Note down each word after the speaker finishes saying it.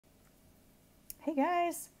Hey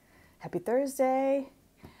guys, happy Thursday.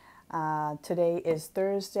 Today is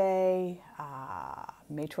Thursday,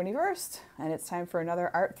 May 21st, and it's time for another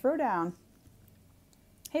art throwdown.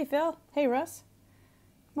 Hey Phil, hey Russ,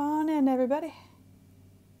 come on in everybody.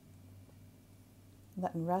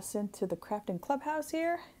 Letting Russ into the crafting clubhouse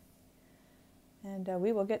here, and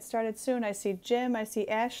we will get started soon. I see Jim, I see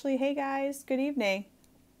Ashley. Hey guys, good evening.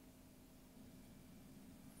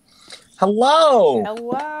 Hello.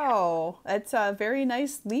 Hello. That's a very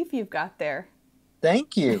nice leaf you've got there.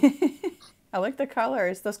 Thank you. I like the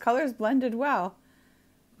colors. Those colors blended well.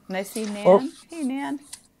 And I see Well, Nan. Hey,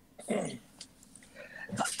 Nan.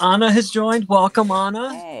 Anna has joined. Welcome,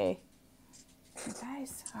 Anna. Hey. You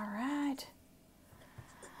guys. All right.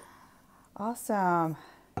 Awesome.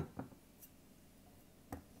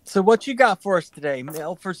 So what you got for us today?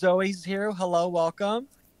 Mail for Zoe's here. Hello, welcome.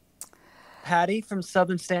 Patty from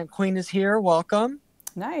Southern Stamp Queen is here. Welcome.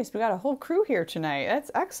 Nice. We got a whole crew here tonight. That's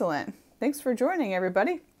excellent. Thanks for joining,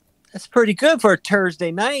 everybody. That's pretty good for a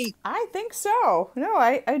Thursday night. I think so. No,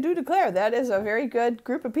 I do declare that is a very good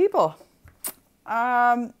group of people.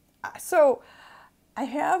 So I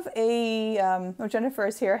have Jennifer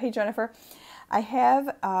is here. Hey, Jennifer. I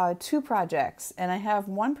have two projects, and I have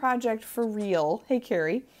one project for real. Hey,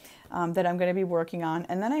 Carrie. That I'm going to be working on.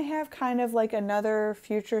 And then I have kind of like another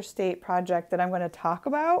future state project that I'm going to talk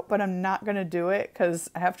about, but I'm not going to do it because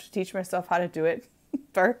I have to teach myself how to do it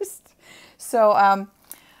first. So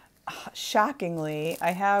shockingly,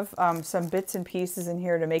 I have some bits and pieces in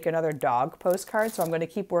here to make another dog postcard. So I'm going to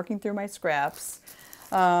keep working through my scraps.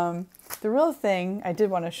 The real thing I did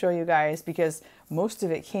want to show you guys, because most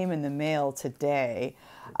of it came in the mail today.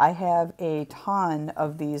 I have a ton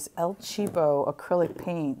of these El Cheapo acrylic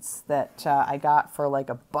paints that I got for like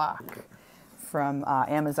 $1 from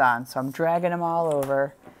Amazon. So I'm dragging them all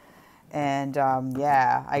over. And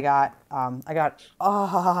yeah, I got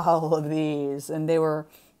all of these, and they were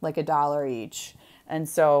like $1 each. And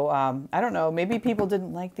so I don't know, maybe people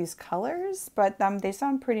didn't like these colors, but they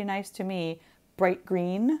sound pretty nice to me. Bright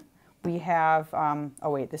green. We have, oh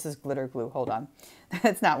wait, this is glitter glue. Hold on.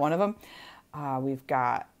 That's not one of them. We've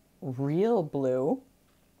got real blue.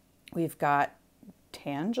 We've got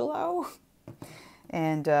Tangelo.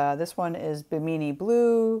 And this one is Bimini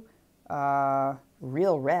blue,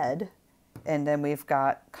 real red. And then we've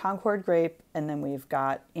got Concord grape, and then we've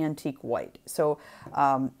got antique white. So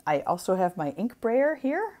I also have my ink brayer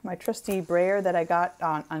here, my trusty brayer that I got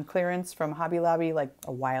on clearance from Hobby Lobby like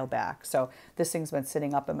a while back. So this thing's been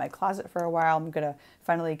sitting up in my closet for a while. I'm gonna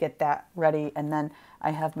finally get that ready. And then I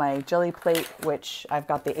have my jelly plate, which I've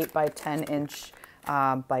got the 8x10 inch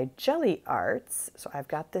by Jelly Arts. So I've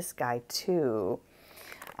got this guy too.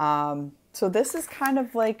 So this is kind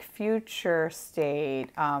of like future state.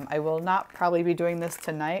 I will not probably be doing this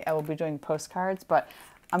tonight. I will be doing postcards, but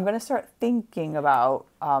I'm going to start thinking about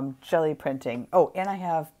jelly printing. Oh, and I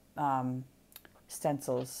have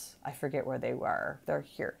stencils. I forget where they were. They're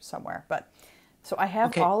here somewhere. But so I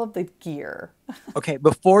have all of the gear. Okay,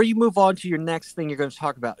 before you move on to your next thing you're going to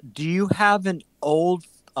talk about, do you have an old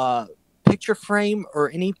picture frame or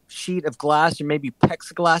any sheet of glass or maybe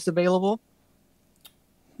plexiglass available?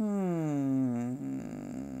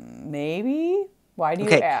 Maybe. Why do you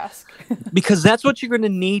ask? Because that's what you're going to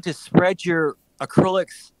need to spread your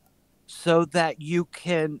acrylics so that you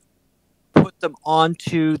can put them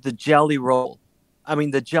onto the jelly roll. I mean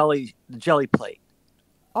the jelly plate.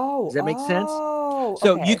 Oh, does that make sense? So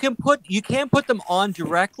okay. you can put them on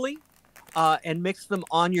directly and mix them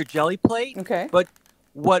on your jelly plate. Okay. But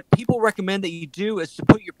what people recommend that you do is to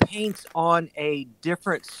put your paints on a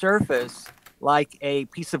different surface, like a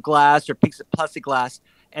piece of glass or piece of plexiglass,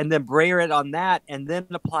 and then brayer it on that, and then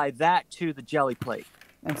apply that to the jelly plate.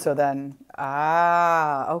 And so then,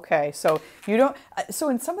 okay. So you don't, so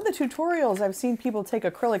in some of the tutorials, I've seen people take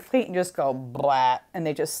acrylic paint and just go blat, and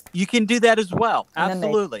they just. You can do that as well.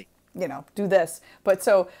 Absolutely. They, do this. But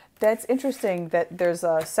so that's interesting that there's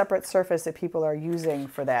a separate surface that people are using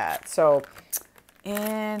for that. So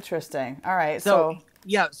interesting. All right. So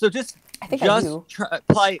yeah. So just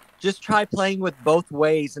try playing with both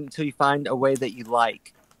ways until you find a way that you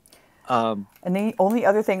like. And the only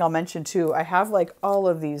other thing I'll mention too, I have like all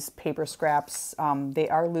of these paper scraps. They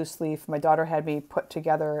are loose leaf. My daughter had me put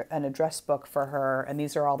together an address book for her, and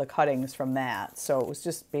these are all the cuttings from that. So it was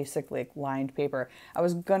just basically like lined paper. I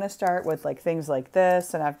was gonna start with like things like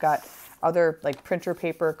this, and I've got other like printer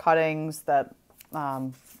paper cuttings that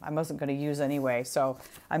I wasn't going to use anyway. So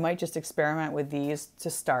I might just experiment with these to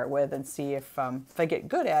start with and see if I get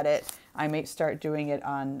good at it, I might start doing it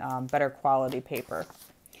on better quality paper.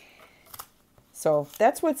 So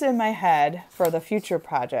that's what's in my head for the future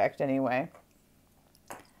project anyway.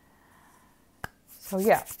 Oh,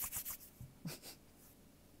 yeah.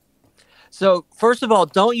 So first of all,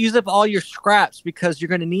 don't use up all your scraps because you're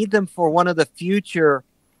going to need them for one of the future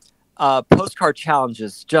postcard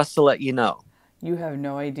challenges, just to let you know. You have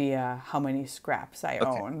no idea how many scraps I Okay.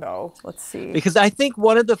 own, though. Let's see. Because I think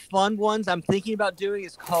one of the fun ones I'm thinking about doing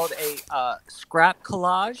is called a scrap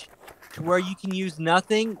collage, to where you can use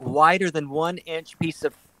nothing wider than 1 inch piece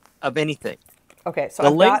of anything. Okay, so The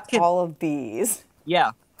I've link got can, all of these.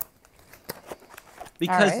 yeah,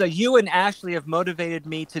 because right. you and Ashley have motivated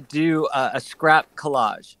me to do a scrap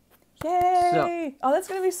collage. Yay! So, Oh, that's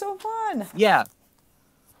going to be so fun. yeah.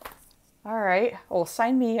 All right. Well,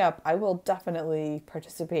 sign me up. I will definitely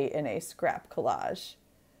participate in a scrap collage.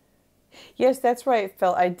 Yes, that's right,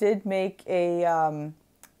 Phil. I did make a,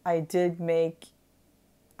 I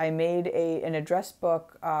made an address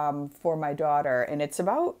book for my daughter, and it's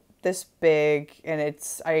about this big, and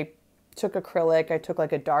I took acrylic, I took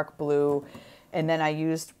like a dark blue, and then I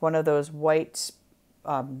used one of those white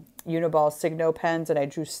Uniball Signo pens, and I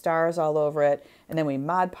drew stars all over it, and then we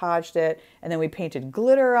Mod Podged it, and then we painted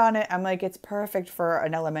glitter on it. I'm like, it's perfect for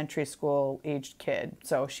an elementary school aged kid.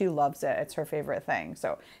 So she loves it. It's her favorite thing.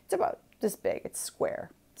 So it's about this big. It's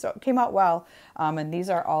square. So it came out well. And these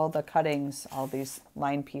are all the cuttings. All these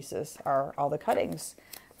line pieces are all the cuttings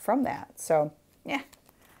from that. So yeah,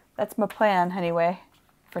 that's my plan anyway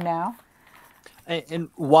for now. And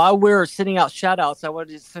while we're sending out shout outs, I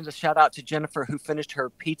wanted to send a shout out to Jennifer, who finished her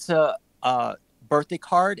pizza birthday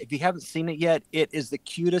card. If you haven't seen it yet, it is the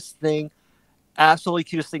cutest thing, absolutely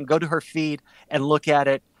cutest thing. Go to her feed and look at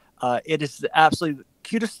it. It is the absolutely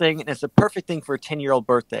cutest thing, and it's a perfect thing for a 10-year-old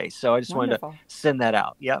birthday. So I just Wonderful. wanted to send that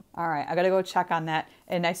out. Yep. All right, I got to go check on that.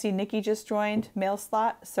 And I see Nikki just joined Mail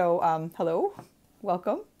Slot. So hello,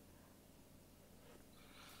 welcome.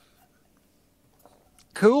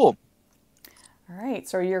 Cool. All right,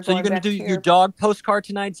 so you're So going you're going back to do to your dog postcard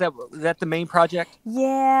tonight? Is that the main project?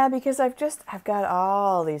 Yeah, because I've got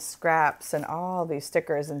all these scraps and all these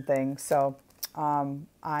stickers and things. So I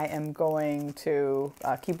am going to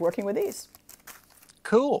keep working with these.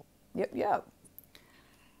 Cool. Yep.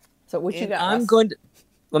 So what you got?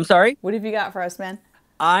 I'm sorry. What have you got for us, man?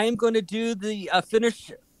 I'm going to do the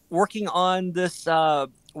finish working on this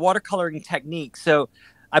watercoloring technique. So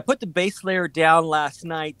I put the base layer down last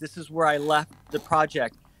night. This is where I left the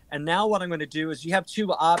project. And now what I'm going to do is you have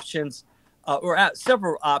two options,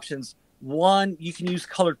 several options. One, you can use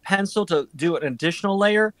colored pencil to do an additional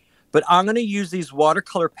layer, but I'm going to use these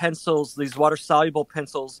watercolor pencils, these water-soluble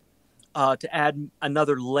pencils, to add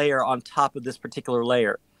another layer on top of this particular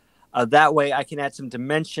layer. That way I can add some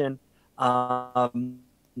dimension. And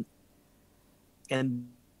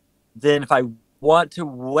then if I want to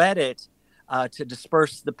wet it, to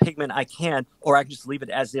disperse the pigment, I can, or I can just leave it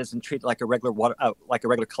as is and treat it like a regular like a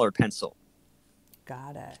regular colored pencil.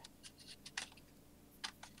 Got it.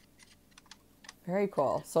 Very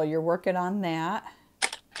cool. So you're working on that.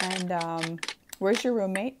 And where's your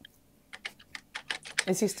roommate?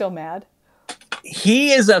 Is he still mad?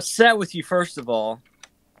 He is upset with you, first of all,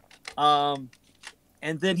 and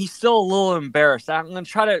then he's still a little embarrassed. I'm going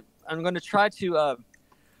to try to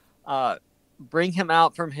bring him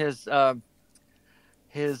out from his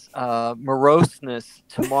moroseness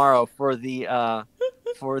tomorrow for the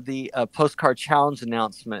postcard challenge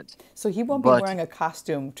announcement. So he won't be wearing a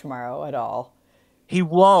costume tomorrow at all. He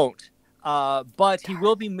won't, but he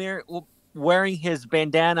will be wearing his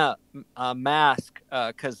bandana mask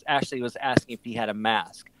because Ashley was asking if he had a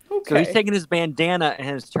mask. Okay. So he's taken his bandana and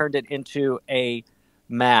has turned it into a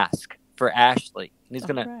mask for Ashley. And he's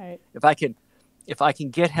gonna, if I can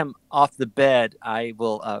get him off the bed, I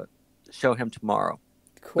will show him tomorrow.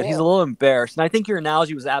 Cool. But he's a little embarrassed. And I think your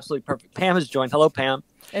analogy was absolutely perfect. Pam has joined. Hello, Pam.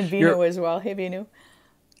 And Vino as well. Hey, Vino.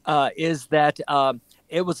 Is that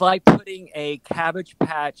it was like putting a Cabbage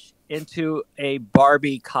Patch into a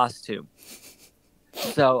Barbie costume.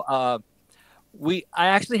 So I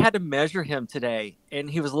actually had to measure him today, and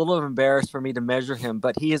he was a little embarrassed for me to measure him,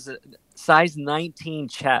 but he is a size 19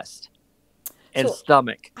 chest and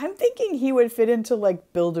stomach. I'm thinking he would fit into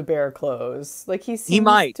like Build-A-Bear clothes. Like he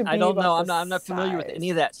might. To be I don't know. I'm not familiar with any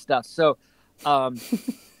of that stuff. So,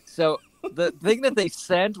 so the thing that they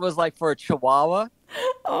sent was like for a Chihuahua,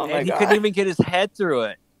 and he couldn't even get his head through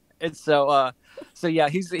it. And so yeah,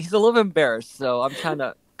 he's a little embarrassed. So I'm trying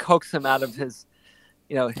to coax him out of his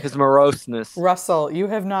moroseness. Russell, you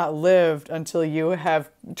have not lived until you have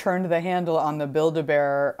turned the handle on the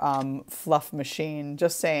Build-A-Bear fluff machine.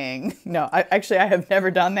 Just saying. No, I have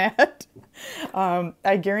never done that.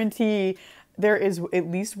 I guarantee there is at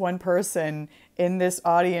least one person in this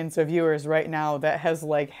audience of viewers right now that has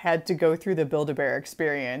like had to go through the Build-A-Bear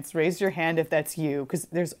experience? Raise your hand if that's you, because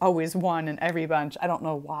there's always one in every bunch. I don't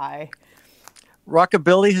know why.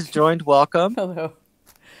 Rockabilly has joined. Welcome. Hello.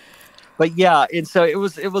 But yeah, and so it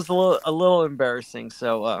was a little embarrassing.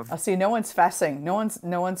 So I'll see. No one's fessing. No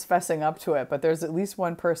one's fessing up to it. But there's at least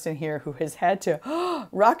one person here who has had to.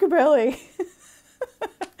 Rockabilly.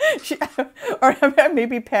 Or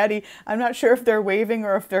maybe Patty. I'm not sure if they're waving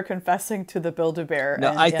or if they're confessing to the Build-A-Bear.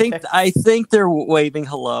 no, I think they're waving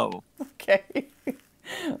hello. Okay.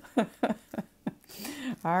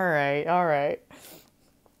 All right. All right.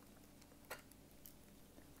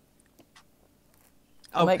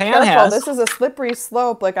 Oh, like, Pam careful, has. this is a slippery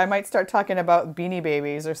slope. Like, I might start talking about Beanie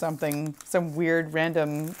Babies or something, some weird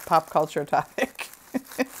random pop culture topic.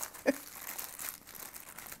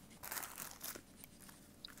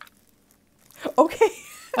 Okay.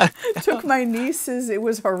 Took my nieces. It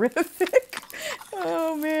was horrific.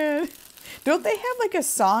 Oh, man. Don't they have like a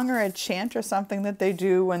song or a chant or something that they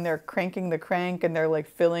do when they're cranking the crank and they're like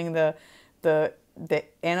filling the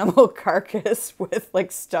animal carcass with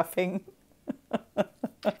like stuffing?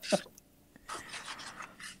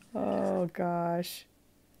 Oh gosh.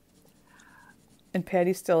 And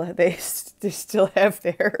Patty they still have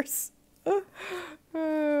theirs.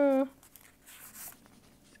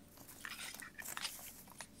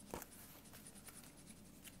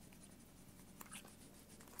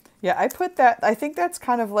 Yeah, I think that's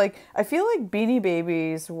kind of like, I feel like Beanie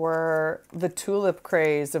Babies were the tulip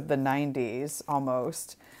craze of the 90s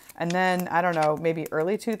almost. And then, I don't know, maybe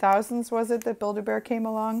early 2000s was it that Build-A-Bear came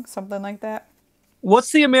along? Something like that?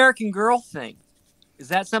 What's the American Girl thing? Is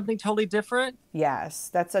that something totally different?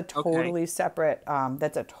 Yes, that's a Okay. totally separate,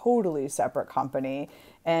 company.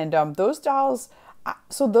 And those dolls,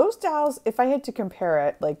 those dolls, if I had to compare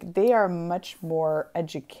it, like they are much more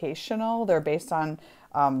educational. They're based on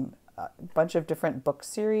a bunch of different book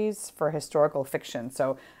series for historical fiction.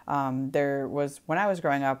 So there was, when I was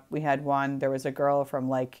growing up, we had one, there was a girl from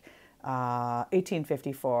like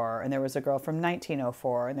 1854, and there was a girl from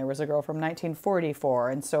 1904, and there was a girl from 1944,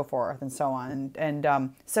 and so forth and so on, and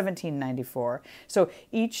 1794. So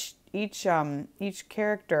each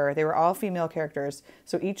character, they were all female characters.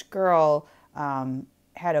 So each girl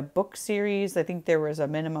had a book series. I think there was a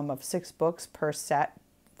minimum of 6 books per set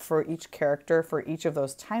for each character for each of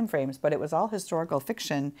those time frames, but it was all historical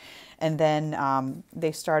fiction. And then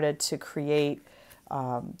they started to create.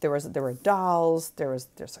 There were dolls. There's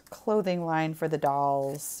a clothing line for the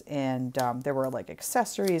dolls, and there were like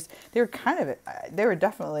accessories. They were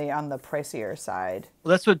definitely on the pricier side.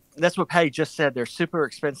 Well, that's what Patty just said. They're super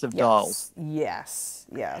expensive dolls. Yes.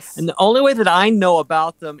 And the only way that I know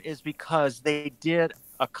about them is because they did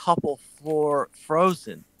a couple for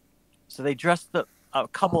Frozen. So they dressed a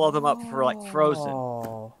couple of them up for like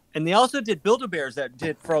Frozen. And they also did Build-A-Bears that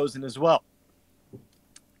did Frozen as well.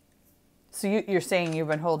 So you're saying you've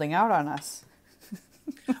been holding out on us?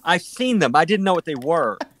 I've seen them. I didn't know what they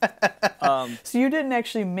were. So you didn't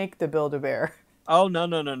actually make the Build-A-Bear? Oh, no.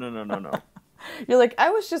 You're like,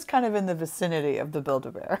 I was just kind of in the vicinity of the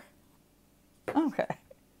Build-A-Bear. Okay.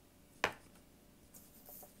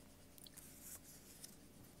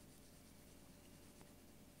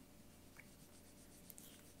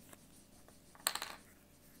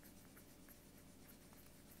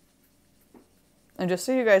 And just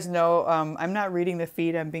so you guys know, I'm not reading the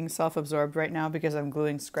feed. I'm being self-absorbed right now because I'm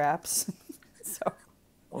gluing scraps. So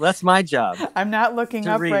Well, that's my job. I'm not looking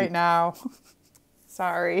up read. right now.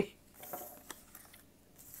 Sorry.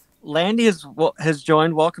 Landy has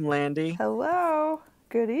joined. Welcome, Landy. Hello.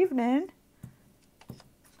 Good evening.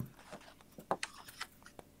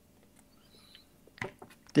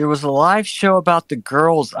 There was a live show about the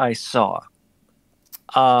girls I saw.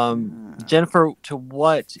 Jennifer, to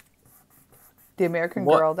what? The American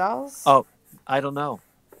Girl dolls? Oh, I don't know.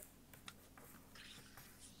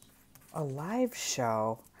 A live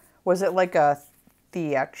show? Was it like a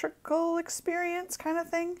theatrical experience kind of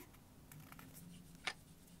thing?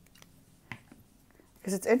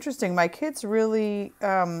 Because it's interesting. My kids really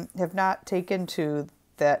have not taken to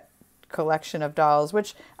that collection of dolls,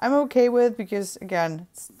 which I'm okay with because, again,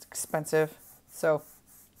 it's expensive. So,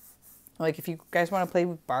 like, if you guys want to play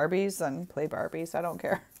with Barbies, then play Barbies. I don't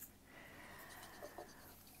care.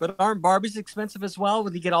 But aren't Barbies expensive as well?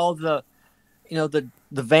 When you get all the, the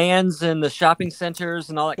vans and the shopping centers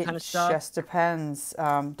and all that kind of stuff? It just depends.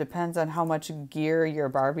 Depends on how much gear your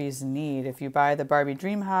Barbies need. If you buy the Barbie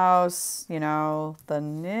Dream House,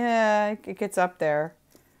 then yeah, it gets up there.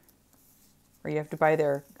 Or you have to buy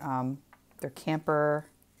their camper.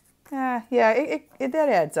 That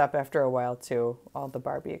adds up after a while too. All the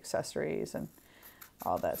Barbie accessories, and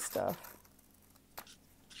all that stuff.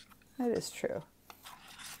 That is true.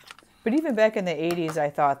 But even back in the 80s, I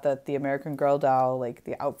thought that the American Girl doll, like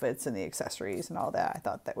the outfits and the accessories and all that, I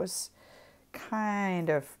thought that was kind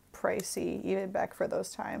of pricey, even back for those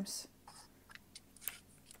times.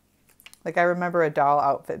 Like I remember a doll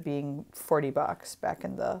outfit being $40 back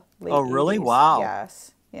in the late 80s. Oh, really? Wow.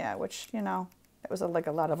 Yes. Yeah, which, you know, it was like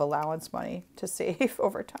a lot of allowance money to save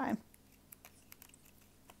over time.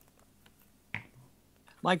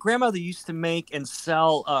 My grandmother used to make and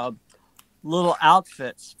sell little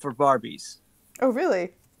outfits for Barbies. Oh,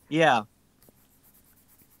 really? Yeah.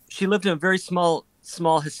 She lived in a very small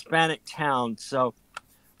Hispanic town. So,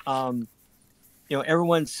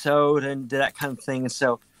 everyone sewed and did that kind of thing. And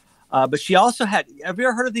so, but she also have you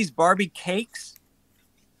ever heard of these Barbie cakes?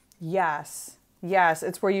 Yes. Yes.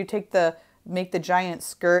 It's where you make the giant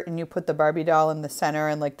skirt and you put the Barbie doll in the center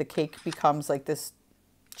and like the cake becomes like this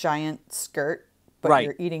giant skirt, but right.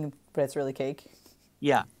 You're eating, but it's really cake.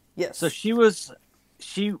 Yeah. Yes. So she would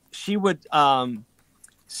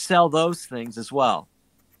sell those things as well.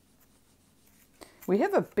 We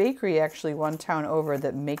have a bakery actually one town over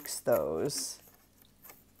that makes those.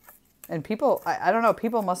 And people, I don't know,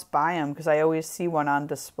 people must buy them because I always see one on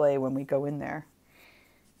display when we go in there.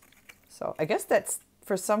 So I guess that's,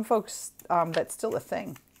 for some folks, that's still a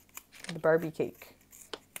thing, the Barbie cake.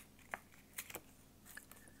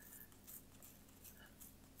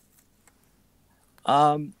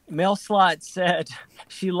 Mel Slot said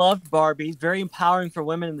she loved Barbies, very empowering for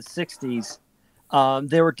women in the 60s.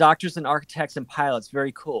 They were doctors and architects and pilots.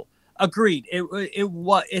 Very cool. Agreed.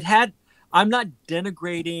 It had, I'm not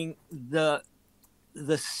denigrating the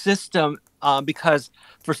system because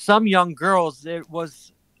for some young girls, it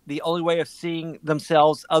was the only way of seeing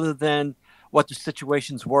themselves other than what their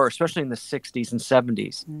situations were, especially in the 60s and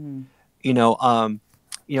 70s. Mm.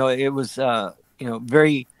 It was,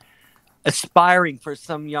 very aspiring for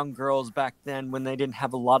some young girls back then when they didn't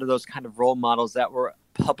have a lot of those kind of role models that were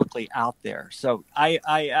publicly out there. So I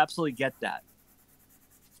absolutely get that.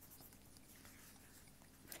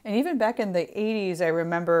 And even back in the 80s, I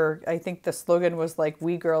remember, I think the slogan was like,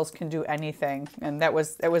 "We girls can do anything." And that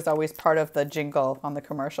was always part of the jingle on the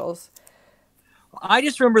commercials. I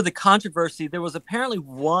just remember the controversy. There was apparently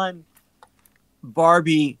one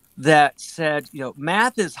Barbie that said,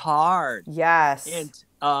 math is hard. Yes.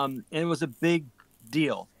 And it was a big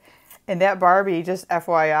deal. And that Barbie, just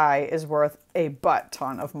FYI, is worth a butt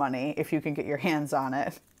ton of money if you can get your hands on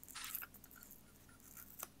it.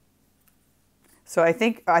 So I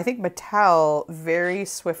think Mattel very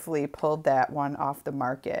swiftly pulled that one off the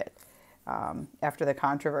market after the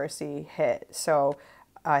controversy hit. So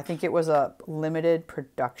I think it was a limited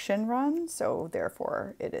production run. So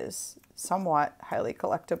therefore, it is somewhat highly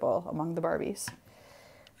collectible among the Barbies.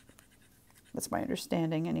 That's my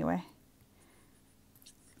understanding anyway.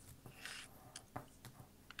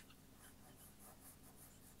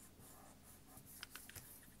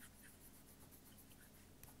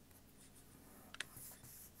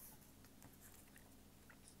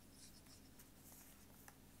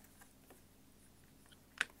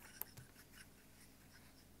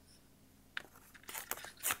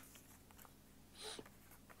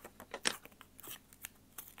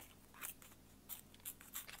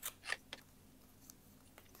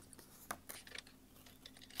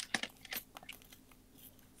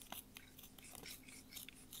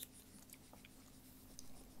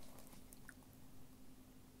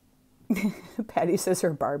 Patty says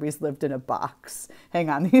her Barbies lived in a box. Hang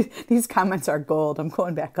on, these comments are gold. I'm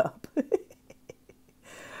going back up.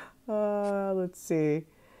 Let's see.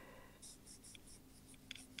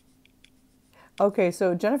 Okay,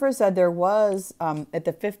 so Jennifer said there was, at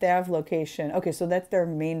the Fifth Ave location, okay, so that's their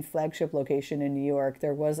main flagship location in New York,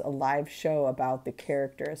 there was a live show about the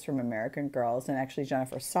characters from American Girls, and actually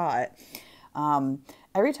Jennifer saw it.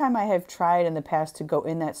 Every time I have tried in the past to go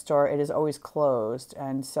in that store, it is always closed.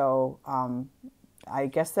 And so I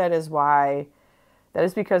guess that is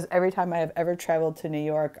because every time I have ever traveled to New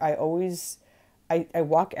York, I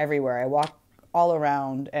walk everywhere. I walk all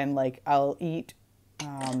around and like I'll eat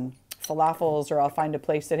falafels or I'll find a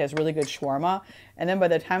place that has really good shawarma. And then by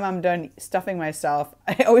the time I'm done stuffing myself,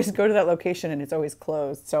 I always go to that location and it's always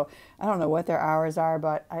closed. So I don't know what their hours are,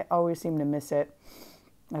 but I always seem to miss it.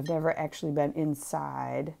 I've never actually been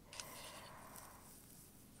inside.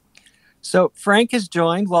 So Frank has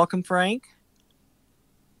joined. Welcome, Frank.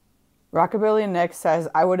 Rockabilly Nick says,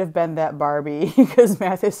 I would have been that Barbie because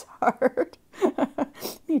math is hard.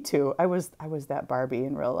 Me too. I was that Barbie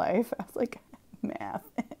in real life. I was like, math.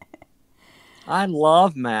 I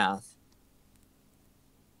love math.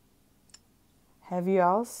 Have you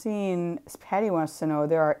all seen, Patty wants to know,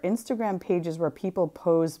 there are Instagram pages where people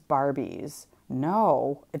pose Barbies.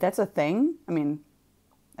 No, that's a thing? I mean,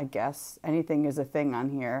 I guess anything is a thing on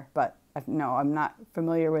here, but no, I'm not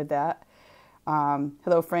familiar with that.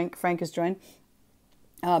 Hello, Frank. Frank has joined.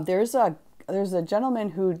 There's a gentleman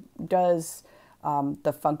who does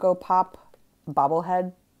the Funko Pop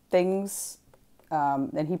bobblehead things,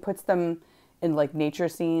 and he puts them in like nature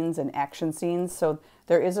scenes and action scenes. So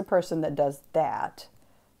there is a person that does that,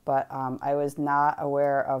 but I was not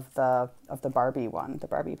aware of the Barbie one, the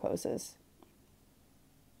Barbie poses.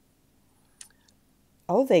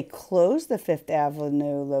 Oh, they closed the Fifth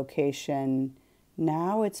Avenue location.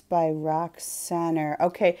 Now it's by Rock Center.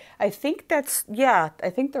 Okay, I think that's, yeah, I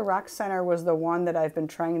think the Rock Center was the one that I've been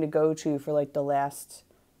trying to go to for like the last,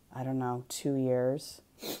 I don't know, 2 years.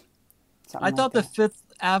 I thought the Fifth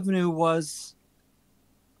Avenue was.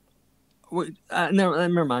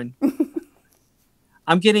 Never mind.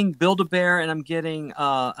 I'm getting Build-A-Bear and I'm getting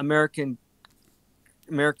American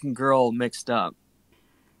Girl mixed up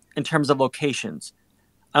in terms of locations.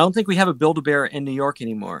 I don't think we have a Build-A-Bear in New York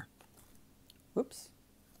anymore. Whoops.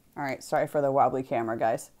 All right, sorry for the wobbly camera,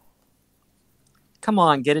 guys. Come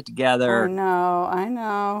on, get it together. I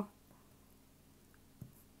know.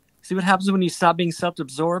 See what happens when you stop being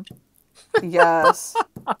self-absorbed? Yes.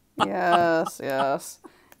 Yes.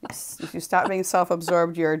 If you stop being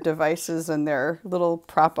self-absorbed, your devices and their little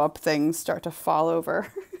prop-up things start to fall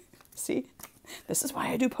over. See? This is why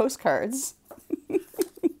I do postcards.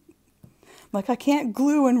 Like, I can't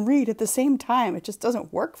glue and read at the same time. It just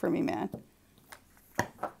doesn't work for me, man.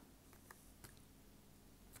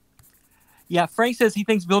 Yeah, Frank says he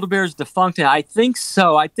thinks Build-A-Bear is defunct. And I think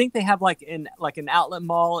so. I think they have like an outlet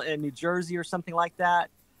mall in New Jersey or something like that.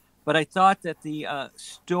 But I thought that the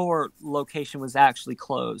store location was actually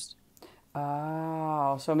closed.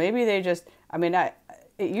 Oh, so maybe they just, I mean, it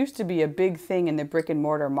used to be a big thing in the brick and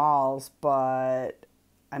mortar malls, but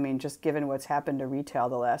I mean, just given what's happened to retail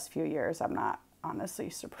the last few years, I'm not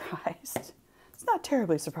honestly surprised. It's not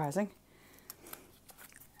terribly surprising.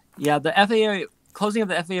 Yeah, the FAO closing of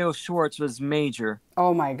the FAO Schwartz was major.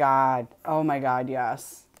 Oh my God,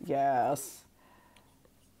 yes.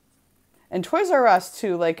 And Toys R Us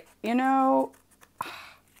too, like, you know,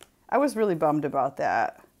 I was really bummed about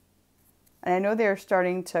that. And I know they're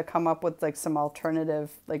starting to come up with like some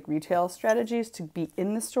alternative like retail strategies to be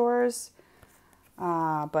in the stores.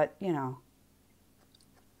 But you know,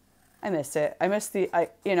 I miss it. I miss a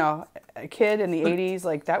kid in the 80s,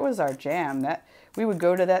 like that was our jam. That we would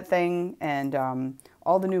go to that thing and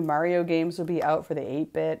all the new Mario games would be out for the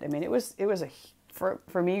 8-bit. I mean, it was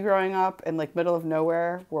for me growing up in like middle of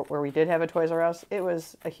nowhere where we did have a Toys R Us, it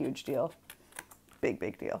was a huge deal.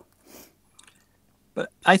 Big deal. But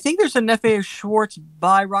I think there's an FAO Schwartz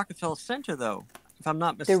by Rockefeller Center, though, if I'm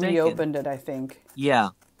not mistaken. They reopened it, I think. Yeah.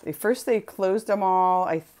 They closed them all,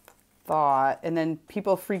 I thought, and then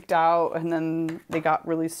people freaked out, and then they got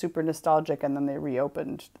really super nostalgic, and then they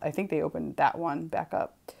reopened. I think they opened that one back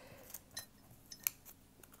up.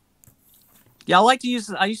 Yeah, I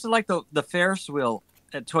used to like the Ferris wheel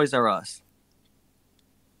at Toys R Us.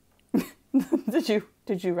 Did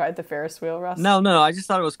you ride the Ferris wheel, Russ? No. I just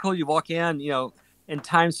thought it was cool. You walk in, in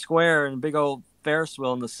Times Square, and a big old Ferris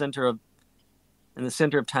wheel in the center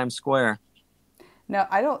of Times Square.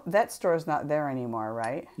 No, that store's not there anymore,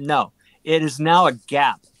 right? No, it is now a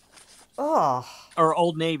Gap. Oh. Or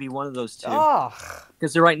Old Navy, one of those two. Oh.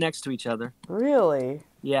 Because they're right next to each other. Really?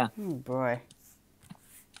 Yeah. Oh, boy.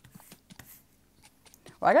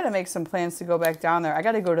 Well, I got to make some plans to go back down there. I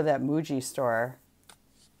got to go to that Muji store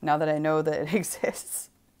now that I know that it exists.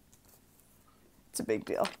 It's a big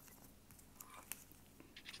deal.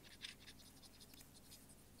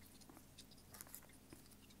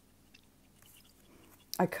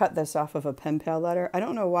 I cut this off of a pen pal letter. I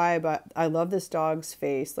don't know why, but I love this dog's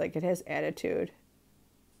face. Like, it has attitude.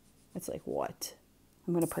 It's like, what?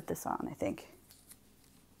 I'm going to put this on, I think.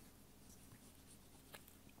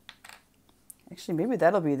 Actually, maybe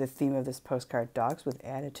that'll be the theme of this postcard. Dogs with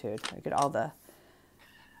attitude. I get all the...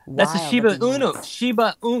 That's a Shiba Inu.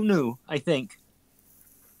 Shiba Inu, I think.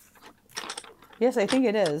 Yes, I think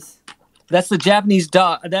it is. That's the Japanese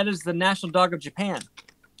dog. That is the national dog of Japan.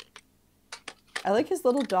 I like his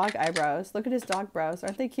little dog eyebrows. Look at his dog brows.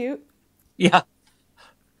 Aren't they cute? Yeah.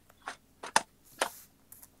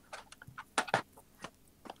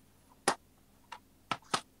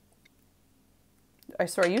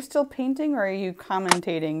 So are you still painting or are you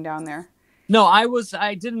commentating down there? No,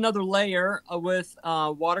 I did another layer with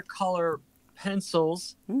watercolor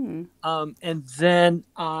pencils. And then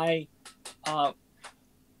I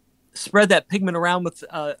spread that pigment around with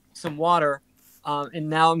some water And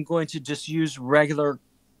now I'm going to just use regular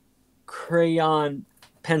crayon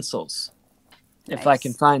pencils if I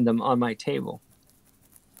can Nice. find them on my table.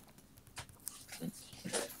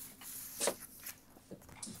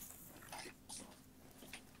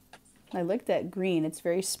 I like that green. It's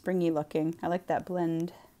very springy looking. I like that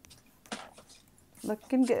blend.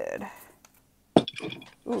 Looking good.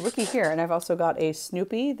 Ooh, looky here. And I've also got a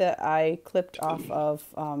Snoopy that I clipped off of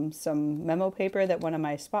some memo paper that one of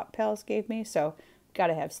my spot pals gave me. So got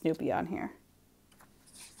to have Snoopy on here.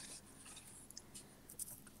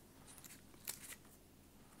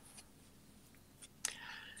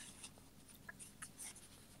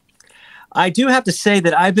 I do have to say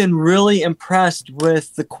that I've been really impressed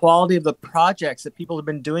with the quality of the projects that people have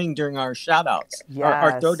been doing during our shout outs,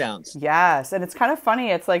 our Yes. throwdowns. Yes. And it's kind of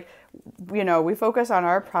funny. It's like, you know, we focus on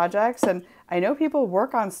our projects, and I know people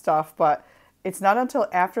work on stuff, but it's not until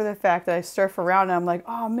after the fact that I surf around and I'm like,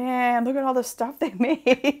 oh man, look at all the stuff they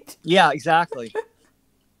made. Yeah, exactly.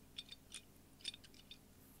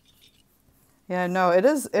 Yeah, no, it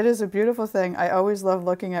is a beautiful thing. I always love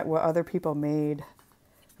looking at what other people made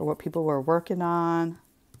or what people were working on.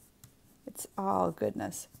 It's all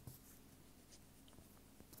goodness.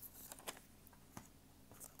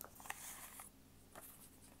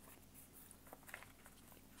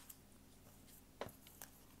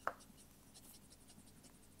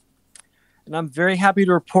 And I'm very happy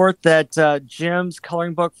to report that Jim's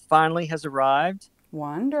coloring book finally has arrived.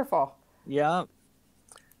 Wonderful. Yeah.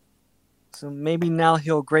 So maybe now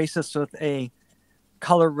he'll grace us with a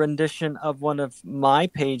color rendition of one of my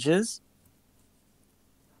pages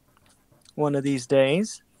one of these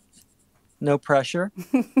days. No pressure.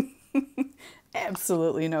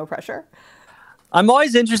 Absolutely no pressure. I'm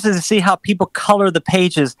always interested to see how people color the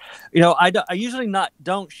pages. You know, I usually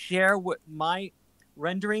don't share what my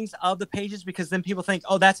renderings of the pages, because then people think,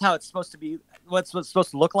 oh, that's how it's supposed to be, what's supposed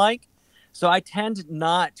to look like. So I tend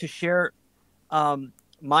not to share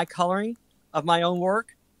my coloring of my own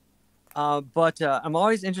work. But I'm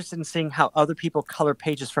always interested in seeing how other people color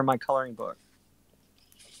pages for my coloring book.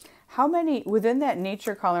 How many, within that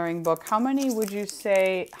nature coloring book, how many would you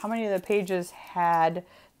say, how many of the pages had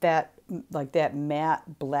that, like that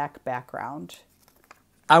matte black background?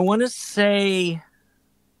 I want to say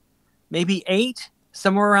maybe 8,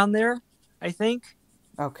 somewhere around there, I think.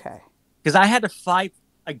 Okay. Because I had to fight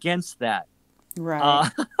against that. Right.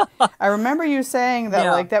 I remember you saying that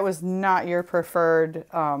Yeah. like that was not your preferred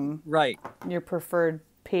Right. your preferred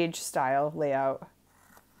page style layout.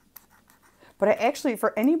 But I actually,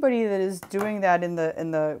 for anybody that is doing that in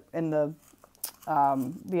the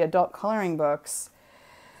adult coloring books,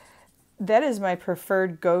 that is my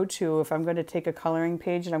preferred go-to if I'm going to take a coloring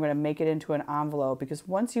page and I'm going to make it into an envelope, because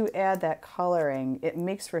once you add that coloring, it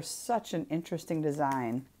makes for such an interesting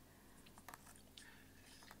design.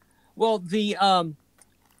 Well, the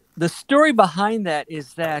story behind that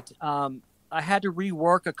is that I had to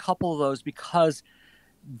rework a couple of those because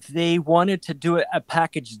they wanted to do a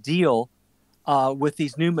package deal with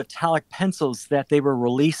these new metallic pencils that they were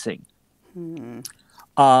releasing.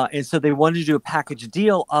 And so they wanted to do a package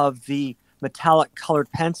deal of the metallic colored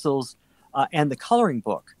pencils and the coloring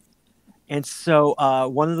book. And so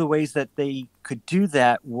one of the ways that they could do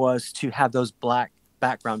that was to have those black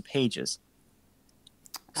background pages.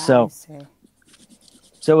 I see.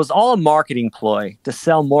 So it was all a marketing ploy to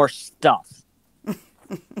sell more stuff.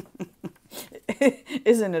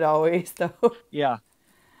 Isn't it always, though? Yeah.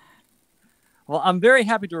 Well, I'm very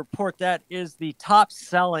happy to report that is the top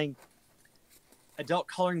selling adult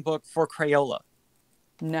coloring book for Crayola.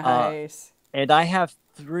 Nice. And I have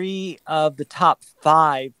 3 of the top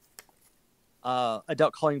 5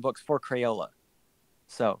 adult coloring books for Crayola.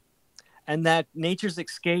 So, and that Nature's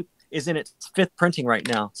Escape is in its 5th printing right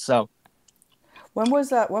now. So, When was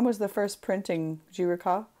that? When was the first printing? Do you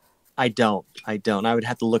recall? I don't. I would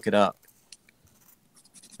have to look it up.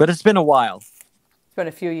 But it's been a while. It's been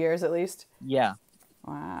a few years at least. Yeah.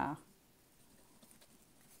 Wow.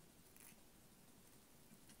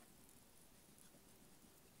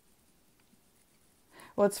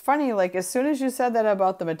 Well, it's funny. Like as soon as you said that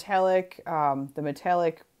about the metallic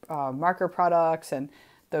marker products and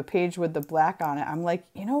the page with the black on it, I'm like,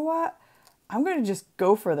 you know what? I'm going to just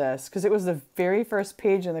go for this because it was the very first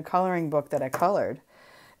page in the coloring book that I colored,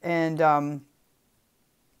 and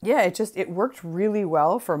yeah, it worked really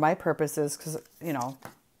well for my purposes because, you know,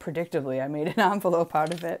 predictably I made an envelope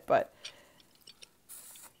out of it, but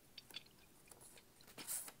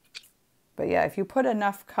yeah, if you put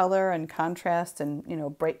enough color and contrast and, you know,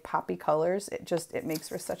 bright poppy colors, it makes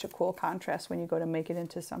for such a cool contrast when you go to make it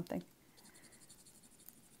into something.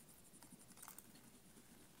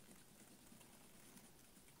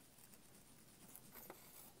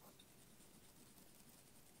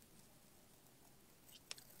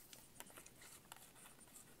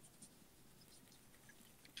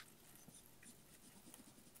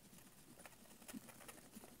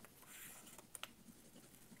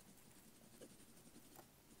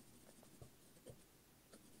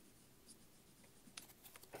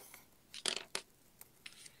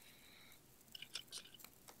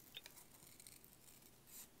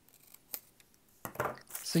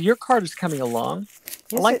 So your card is coming along.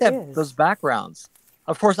 Yes, I like it that is. those backgrounds.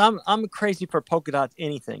 Of course, I'm crazy for polka dots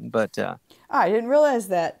anything, but I didn't realize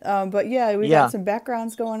that. But yeah, we got yeah. some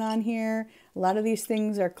backgrounds going on here. A lot of these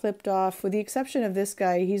things are clipped off, with the exception of this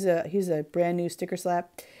guy. He's a brand new sticker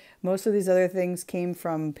slap. Most of these other things came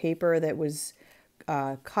from paper that was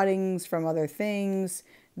cuttings from other things.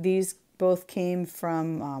 These both came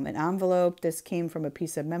from an envelope. This came from a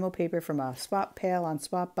piece of memo paper from a swap pail on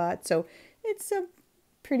SwapBot. So it's a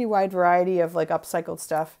pretty wide variety of like upcycled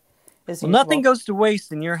stuff as Well, usual. nothing goes to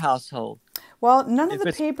waste in your household. Well, none of If the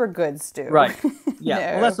it's paper goods do. right. Yeah. No.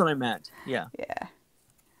 Well, that's what I meant. Yeah. Yeah.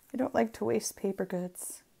 I don't like to waste paper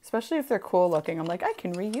goods, especially if they're cool looking. I'm like, I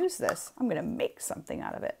can reuse this. I'm going to make something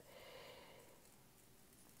out of it.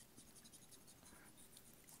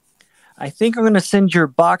 I think I'm going to send your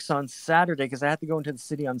box on Saturday because I have to go into the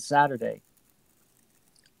city on Saturday.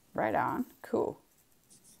 Right on. Cool.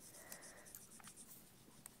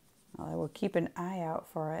 Well, I will keep an eye out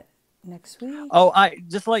for it next week. Oh, I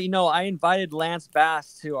just to let you know, I invited Lance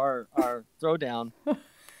Bass to our throwdown.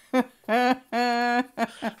 So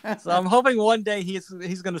I'm hoping one day he's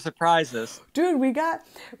going to surprise us. Dude,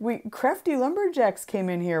 Crafty Lumberjacks came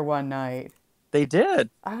in here one night. They did.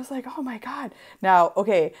 I was like, oh my God. Now,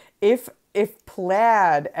 okay, if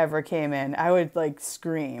Plaid ever came in, I would like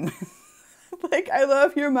scream. Like, I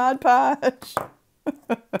love your Mod Podge.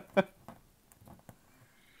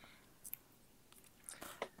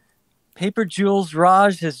 Paper Jules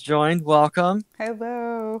Raj has joined. Welcome.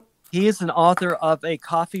 Hello. He is an author of a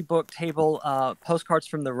coffee book table, postcards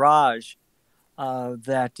from the Raj,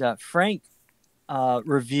 that Frank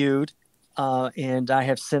reviewed, and I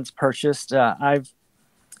have since purchased. I've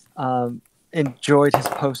enjoyed his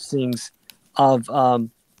postings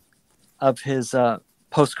of his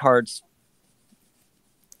postcards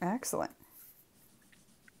Excellent.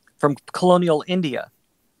 from colonial India.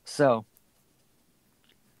 So.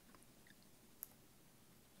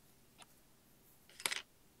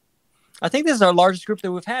 I think this is our largest group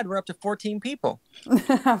that we've had. We're up to 14 people.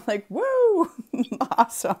 I'm like, woo,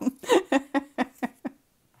 awesome.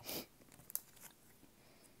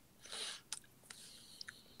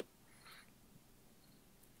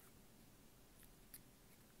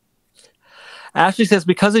 Ashley says,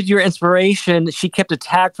 because of your inspiration, she kept a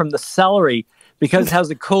tag from the celery because it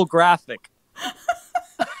has a cool graphic.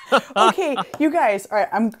 Okay, you guys, all right,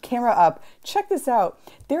 I'm camera up. Check this out.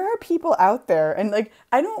 There are people out there, and like,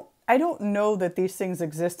 I don't know that these things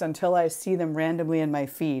exist until I see them randomly in my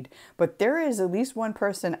feed, but there is at least one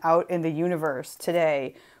person out in the universe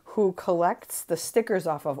today who collects the stickers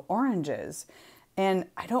off of oranges. And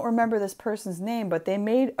I don't remember this person's name, but they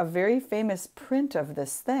made a very famous print of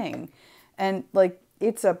this thing. And like,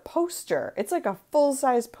 it's a poster. It's like a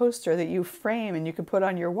full-size poster that you frame and you can put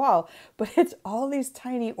on your wall, but it's all these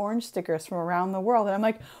tiny orange stickers from around the world. And I'm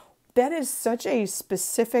like, that is such a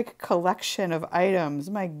specific collection of items.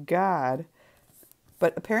 My God.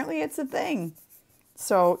 But apparently it's a thing.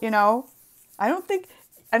 So, you know, I don't think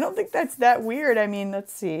that's that weird. I mean,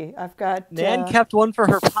 let's see. I've got Nan kept one for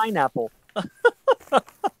her pineapple.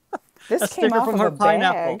 This came off of a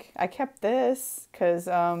bag. I kept this because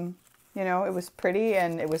you know, it was pretty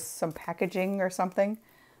and it was some packaging or something.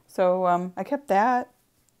 So I kept that.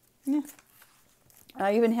 Yeah.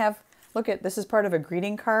 I even have, look at, this is part of a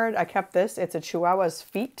greeting card. I kept this. It's a Chihuahua's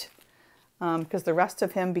feet because the rest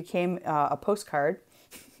of him became a postcard.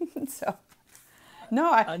 So,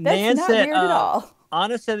 no, that's Nan not said, weird at all.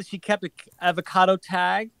 Anna said that she kept an avocado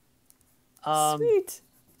tag. Sweet.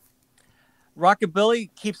 Rockabilly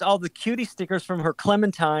keeps all the cutie stickers from her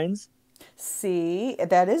clementines. See,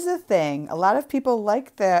 that is a thing. A lot of people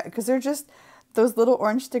like that because they're just, those little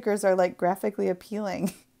orange stickers are like graphically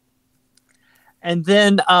appealing. And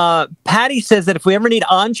then Patty says that if we ever need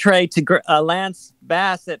entree to Lance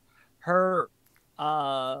Bass, that her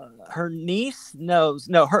niece knows.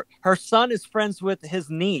 No, her son is friends with his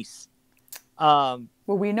niece. Well,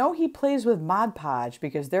 we know he plays with Mod Podge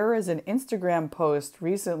because there is an Instagram post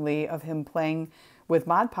recently of him playing with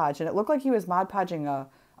Mod Podge, and it looked like he was Mod Podging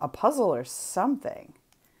a puzzle or something.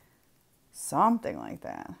 Something like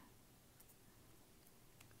that.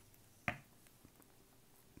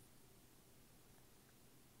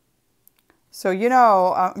 So, you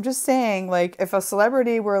know, I'm just saying, like, if a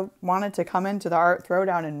celebrity wanted to come into the Art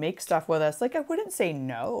Throwdown and make stuff with us, like, I wouldn't say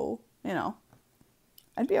no, you know.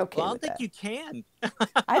 I'd be okay with that. I don't think you can.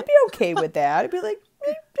 I'd be okay with that. I'd be like,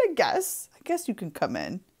 I guess you can come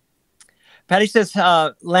in. Patty says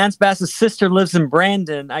Lance Bass's sister lives in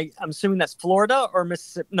Brandon. I'm assuming that's Florida or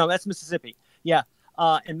Mississippi. No, that's Mississippi. Yeah,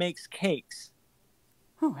 and makes cakes.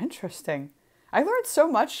 Oh, interesting. I learned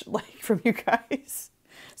so much, like, from you guys.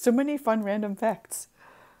 So many fun random facts.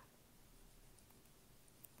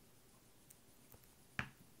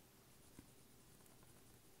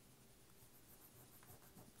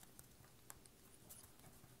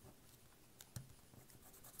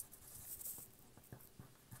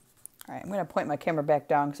 All right, I'm going to point my camera back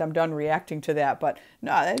down because I'm done reacting to that. But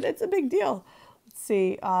no, it's a big deal. Let's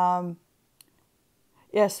see.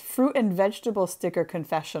 Yes, fruit and vegetable sticker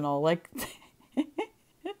confessional. Like,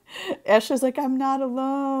 Ashley's like, I'm not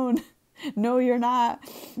alone. No, you're not.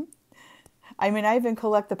 I mean, I even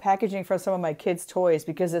collect the packaging for some of my kids' toys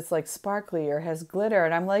because it's like sparkly or has glitter.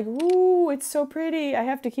 And I'm like, ooh, it's so pretty. I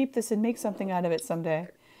have to keep this and make something out of it someday.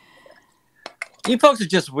 You folks are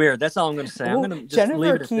just weird. That's all I'm going to say. I'm going to just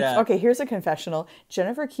leave it at that. Okay, here's a confessional.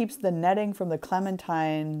 Jennifer keeps the netting from the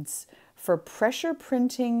clementines for pressure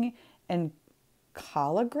printing and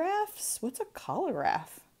collagraphs. What's a collagraph?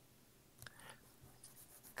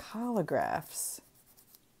 Collagraphs.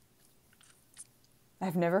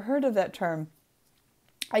 I've never heard of that term.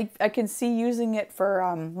 I can see using it for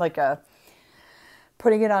like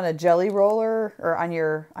putting it on a jelly roller or on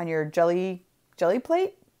your jelly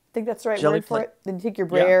plate. I think that's the right Jelly word for plate. it. Then you take your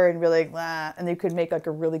brayer and really, and you could make like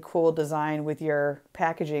a really cool design with your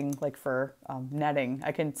packaging, like for netting.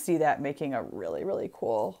 I can see that making a really, really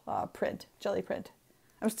cool jelly print.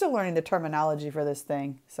 I'm still learning the terminology for this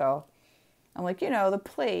thing. So I'm like, the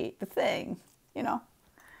plate, the thing,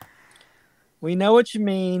 We know what you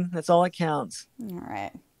mean. That's all that counts. All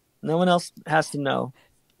right. No one else has to know.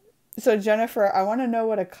 So Jennifer, I want to know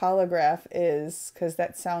what a collagraph is because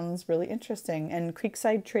that sounds really interesting. And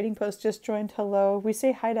Creekside Trading Post just joined. Hello. We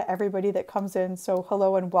say hi to everybody that comes in. So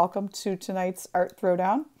hello and welcome to tonight's Art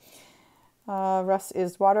Throwdown. Russ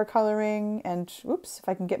is watercoloring. And oops, if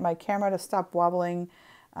I can get my camera to stop wobbling,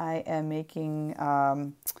 I am making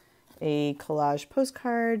a collage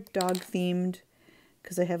postcard, dog themed,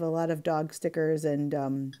 because I have a lot of dog stickers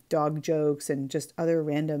and dog jokes and just other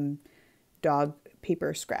random dog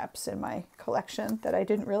paper scraps in my collection that I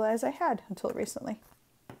didn't realize I had until recently.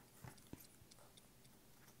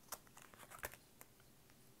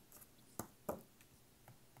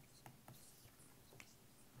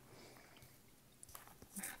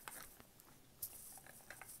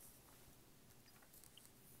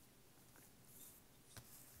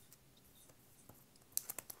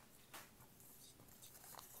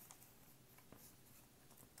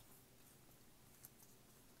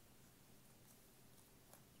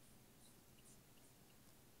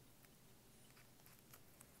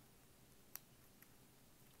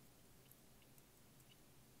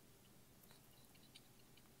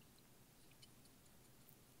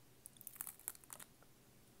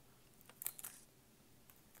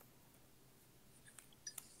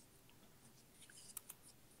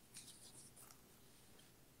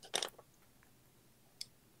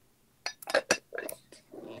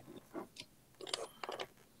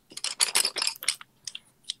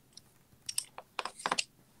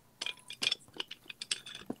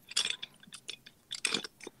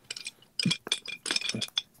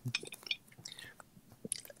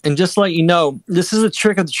 And just to let you know, this is a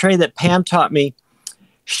trick of the trade that Pam taught me.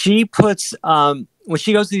 She puts, when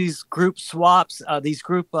she goes to these group swaps, these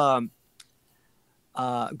group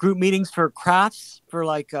meetings for crafts, for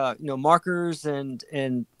like, markers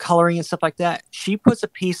and coloring and stuff like that, she puts a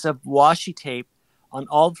piece of washi tape on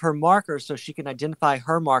all of her markers so she can identify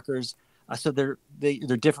her markers so they're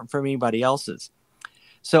different from anybody else's.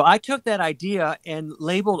 So I took that idea and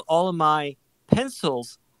labeled all of my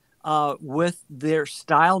pencils with their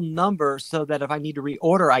style number so that if I need to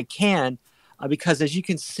reorder, I can, because as you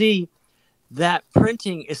can see, that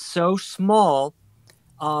printing is so small,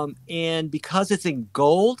 and because it's in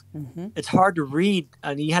gold, it's hard to read,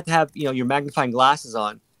 and you have to have your magnifying glasses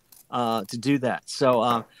on to do that.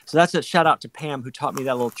 So that's a shout out to Pam, who taught me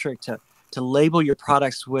that little trick to label your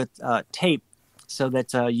products with tape so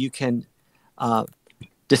that you can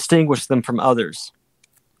distinguish them from others.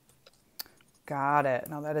 Got it.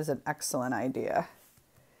 No, that is an excellent idea.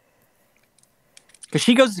 Because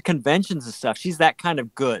she goes to conventions and stuff. She's that kind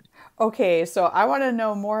of good. Okay, so I want to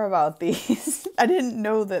know more about these. I didn't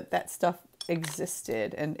know that stuff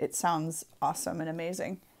existed, and it sounds awesome and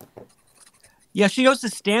amazing. Yeah, she goes to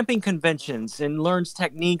stamping conventions and learns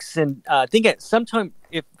techniques. And I think at some time,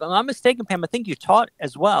 if I'm not mistaken, Pam, I think you taught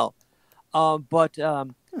as well. But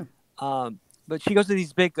she goes to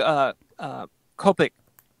these big Copic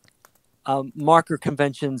marker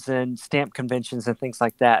conventions and stamp conventions and things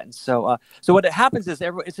like that. And so what happens is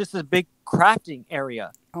it's just a big crafting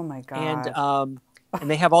area. Oh my God. And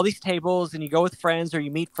they have all these tables, and you go with friends, or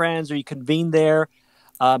you meet friends, or you convene there.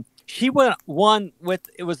 She went one with,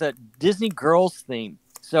 it was a Disney Girls theme.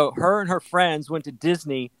 So her and her friends went to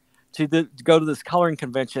Disney to go to this coloring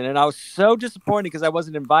convention, and I was so disappointed because I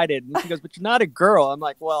wasn't invited. And she goes, "But you're not a girl." I'm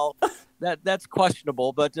like, "Well, that's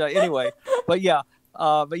questionable." But anyway, but yeah,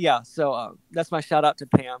 So that's my shout out to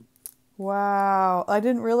Pam. Wow. I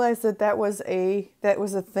didn't realize that was a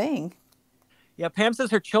thing. Yeah, Pam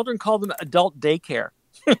says her children call them adult daycare.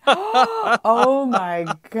 Oh my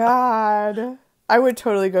God. I would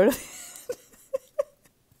totally go to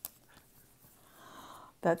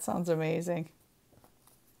that. Sounds amazing.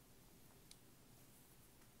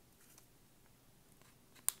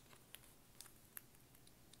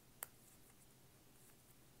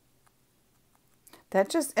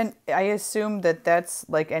 And I assume that that's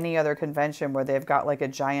like any other convention where they've got like a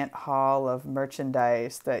giant hall of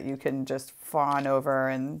merchandise that you can just fawn over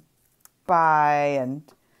and buy and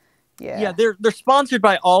Yeah, yeah. they're sponsored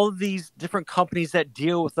by all of these different companies that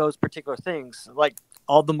deal with those particular things. Like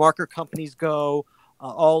all the marker companies go,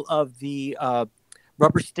 all of the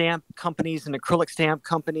rubber stamp companies and acrylic stamp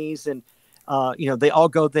companies, and they all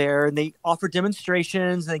go there and they offer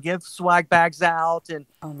demonstrations and they give swag bags out, and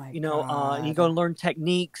Oh my and you go God. and learn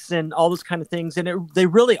techniques and all those kind of things. And they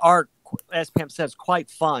really are, as Pam says, quite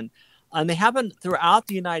fun, and they happen throughout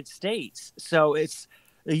the United States. So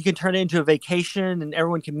you can turn it into a vacation and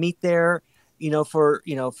everyone can meet there, for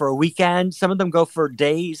a weekend. Some of them go for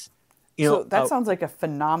days, you So know. that sounds like a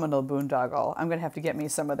phenomenal boondoggle. I'm gonna have to get me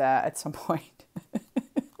some of that at some point.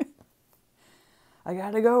 I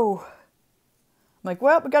gotta go. I'm like,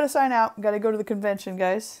 well, we gotta sign out. We gotta go to the convention,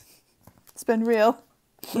 guys. It's been real.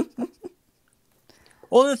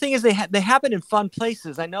 Well, the thing is, they happen in fun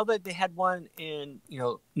places. I know that they had one in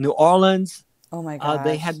New Orleans. Oh my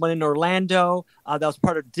They gosh. had one in Orlando. That was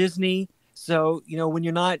part of Disney. So when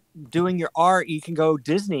you're not doing your art, you can go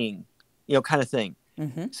Disneying, kind of thing.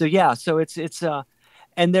 Mm-hmm. So yeah, so it's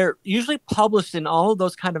and they're usually published in all of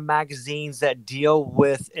those kind of magazines that deal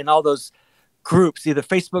with, in all those groups, either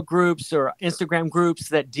Facebook groups or Instagram groups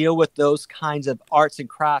that deal with those kinds of arts and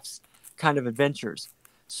crafts kind of adventures.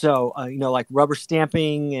 So like rubber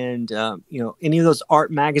stamping and any of those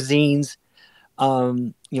art magazines,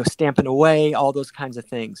 Stamping Away, all those kinds of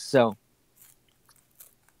things. So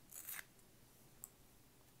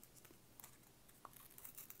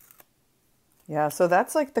Yeah, so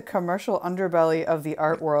that's like the commercial underbelly of the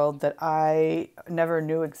art world that I never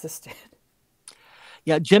knew existed.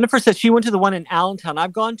 yeah, Jennifer said she went to the one in Allentown.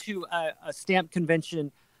 I've gone to a stamp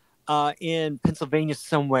convention in Pennsylvania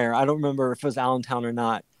somewhere. I don't remember if it was Allentown or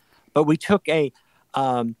not, but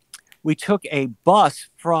um, we took a bus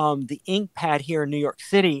from the Ink Pad here in New York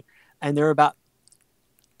City, and there were about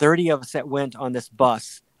 30 of us that went on this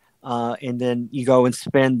bus. And then you go and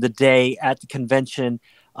spend the day at the convention,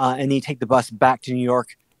 and then you take the bus back to New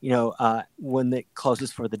York, when it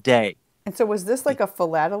closes for the day. And so was this like a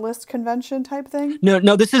philatelist convention type thing? No,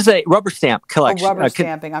 no, this is a rubber stamp Oh, collection. rubber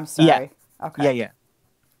stamping. I'm Yeah, sorry. yeah, Okay. yeah.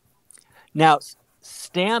 Now,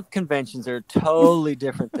 stamp conventions are a totally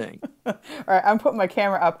different thing. All right, I'm putting my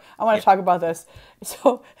camera up. I want Yeah. to talk about this.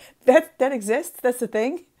 So that exists? That's the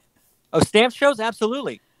thing? Oh, stamp shows?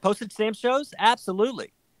 Absolutely. Postage stamp shows?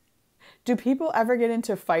 Absolutely. Do people ever get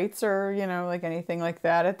into fights or, like anything like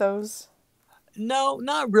that at those? No,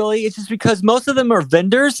 not really. It's just because most of them are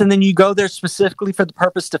vendors, and then you go there specifically for the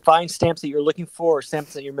purpose to find stamps that you're looking for or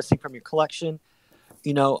stamps that you're missing from your collection.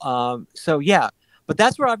 So yeah. But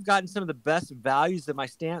that's where I've gotten some of the best values of my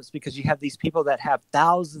stamps, because you have these people that have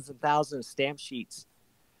thousands and thousands of stamp sheets.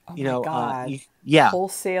 Oh my God. Yeah.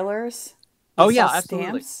 Wholesalers Oh that yeah, sell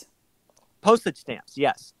absolutely. stamps? Postage stamps,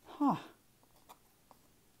 yes. Huh.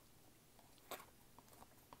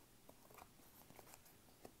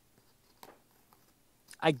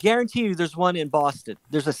 I guarantee you there's one in Boston.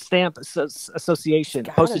 There's a association,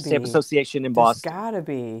 There's gotta postage stamp be. association in There's Boston. gotta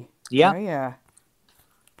be. Yeah. Oh yeah.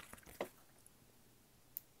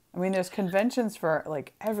 I mean, there's conventions for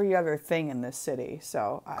like every other thing in this city,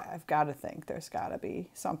 so I've got to think there's got to be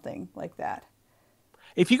something like that.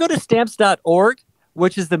 If you go to stamps.org,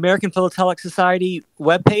 which is the American Philatelic Society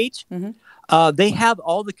webpage, Mm-hmm. they have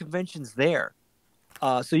all the conventions there.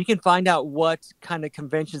 So you can find out what kind of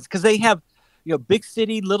conventions, because they have, big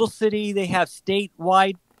city, little city, they have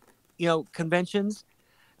statewide, conventions.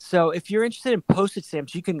 So if you're interested in postage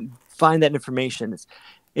stamps, you can find that information.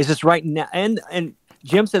 It's just right now. And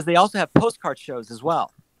Jim says they also have postcard shows as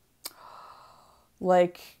well.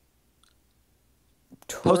 Like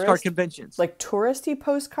Postcard conventions. like touristy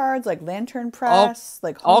postcards, like lantern all, press,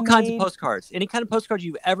 like all kinds of homemade. postcards. Any kind of postcard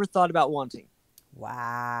you've ever thought about wanting.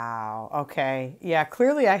 Wow. Okay. Yeah,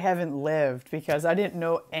 clearly I haven't lived because I didn't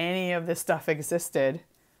know any of this stuff existed.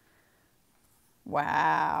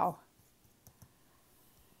 Wow.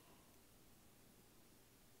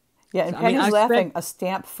 Yeah, and I mean, Penny's I laughing, spent. a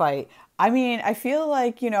stamp fight. I mean, I feel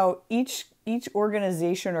like, each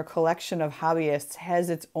organization or collection of hobbyists has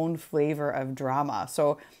its own flavor of drama.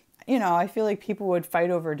 So, I feel like people would fight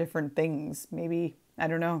over different things. Maybe, I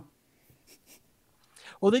don't know.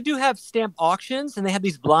 Well, they do have stamp auctions, and they have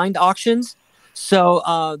these blind auctions.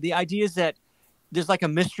 So the idea is that there's like a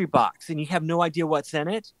mystery box, and you have no idea what's in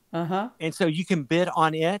it, Uh-huh. and so you can bid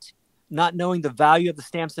on it, not knowing the value of the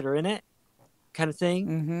stamps that are in it, kind of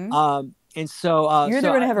thing. And so, You're either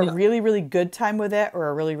going to have a really, really good time with it or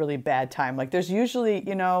a really, really bad time. Like there's usually,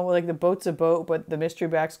 like the boat's a boat, but the mystery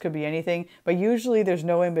box could be anything. But usually there's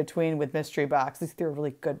no in between with mystery box. It's either a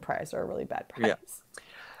really good price or a really bad yeah. price.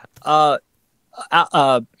 Uh,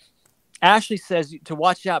 uh, Ashley says to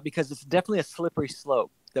watch out because it's definitely a slippery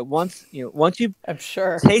slope. That once you've I'm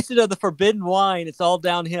sure. tasted of the forbidden wine, it's all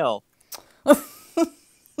downhill.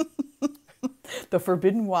 The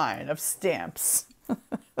forbidden wine of stamps.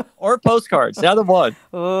 Or postcards, either one.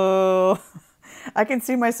 Oh, I can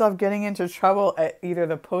see myself getting into trouble at either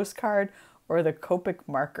the postcard or the Copic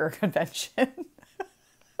marker convention.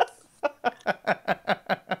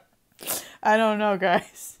 I don't know,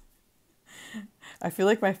 guys. I feel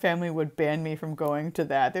like my family would ban me from going to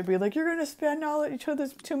that. They'd be like, "You're going to spend all each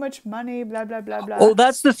other's too much money, blah blah blah blah." Well,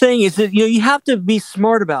 that's the thing is that you have to be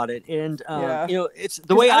smart about it, and Yeah. it's the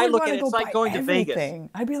Because way I I would look want at to it. go It's like buy going to Vegas. everything.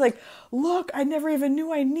 I'd be like, "Look, I never even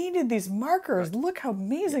knew I needed these markers. Look how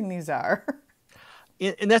amazing these are."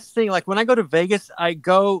 And that's the thing. Like when I go to Vegas, I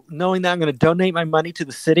go knowing that I'm going to donate my money to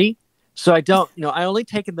the city. So I don't, I only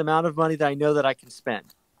take the amount of money that I know that I can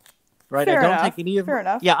spend. Right. Fair I don't enough. take any of, Fair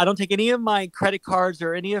enough. yeah, I don't take any of my credit cards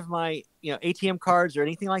or any of my, ATM cards or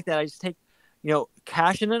anything like that. I just take,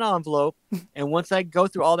 cash in an envelope. And once I go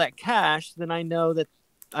through all that cash, then I know that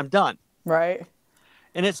I'm done. Right.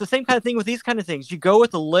 And it's the same kind of thing with these kind of things. You go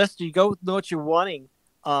with a list, you go with what you're wanting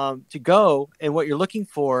to go and what you're looking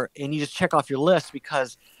for, and you just check off your list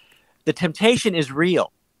because the temptation is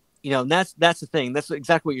real. And that's the thing. That's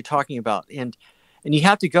exactly what you're talking about. And you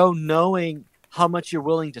have to go knowing how much you're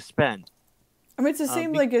willing to spend. I mean, it's the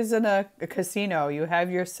same like as in a casino. You have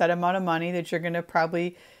your set amount of money that you're going to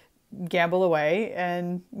probably gamble away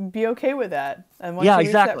and be okay with that. And once you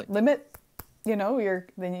reach that limit, then you're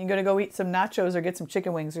going to go eat some nachos or get some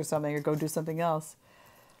chicken wings or something or go do something else.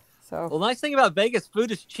 So, well, the nice thing about Vegas, food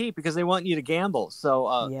is cheap because they want you to gamble.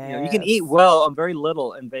 So, yes. You can eat well on very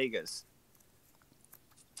little in Vegas.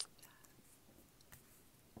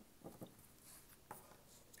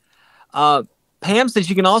 Pam says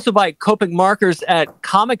you can also buy Copic markers at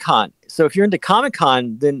Comic-Con. So if you're into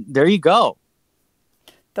Comic-Con, then there you go.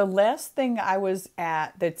 The last thing I was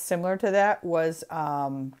at that's similar to that was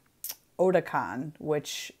Otakon,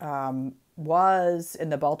 which was in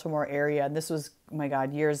the Baltimore area. And this was, oh my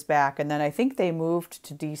God, years back. And then I think they moved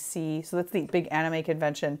to DC. So that's the big anime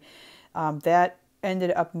convention. That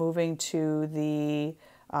ended up moving to the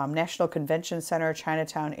National Convention Center,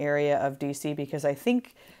 Chinatown area of DC because I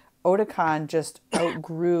think Otakon just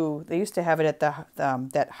outgrew. They used to have it at the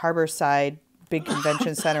that Harborside big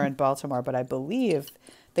convention center in Baltimore, but I believe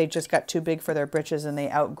they just got too big for their britches and they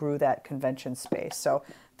outgrew that convention space. So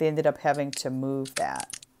they ended up having to move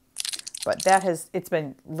that. But it's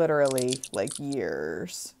been literally like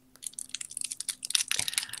years.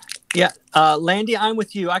 Yeah, Landy, I'm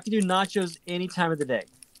with you. I can do nachos any time of the day.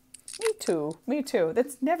 Me too.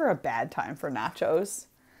 That's never a bad time for nachos.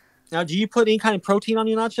 Now, do you put any kind of protein on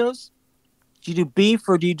your nachos? Do you do beef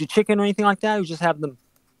or do you do chicken or anything like that? Or you just have them?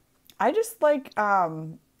 I just like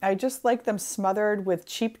them smothered with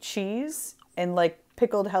cheap cheese and like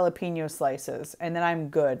pickled jalapeno slices, and then I'm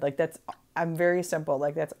good. Like I'm very simple.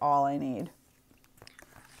 Like that's all I need.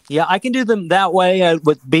 Yeah, I can do them that way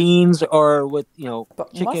with beans or with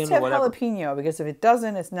But chicken must have or whatever. jalapeno because if it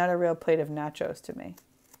doesn't, it's not a real plate of nachos to me.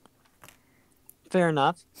 Fair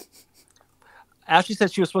enough. Ashley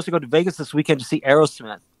said she was supposed to go to Vegas this weekend to see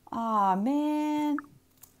Aerosmith. Aw, man.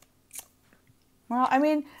 Well, I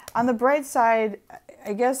mean, on the bright side,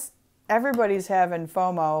 I guess everybody's having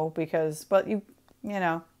FOMO but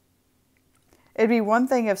it'd be one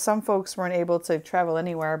thing if some folks weren't able to travel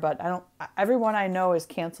anywhere, but everyone I know has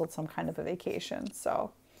canceled some kind of a vacation.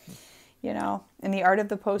 So, and the Art of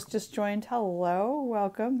the Post just joined. Hello,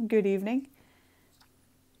 welcome, good evening.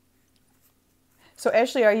 So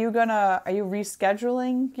Ashley, are you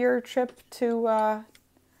rescheduling your trip to,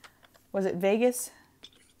 was it Vegas?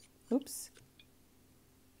 Oops.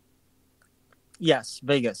 Yes,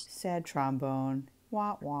 Vegas. Sad trombone.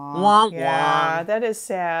 Wah, wah. Wah, Yeah, wah. that is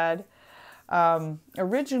sad.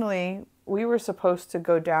 Originally, we were supposed to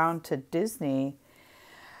go down to Disney.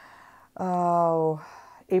 Oh,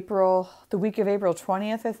 the week of April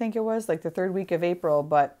 20th, I think it was, like the third week of April,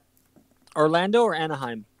 but Orlando or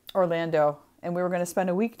Anaheim? Orlando. And we were going to spend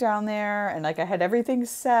a week down there, and like I had everything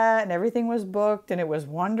set and everything was booked and it was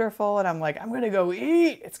wonderful. And I'm like, I'm going to go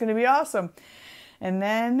eat. It's going to be awesome. And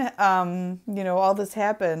then, all this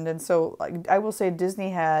happened. And so like, I will say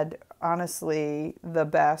Disney had honestly the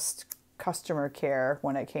best customer care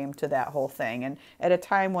when it came to that whole thing. And at a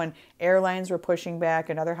time when airlines were pushing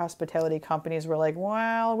back and other hospitality companies were like,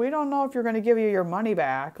 well, we don't know if you're going to give you your money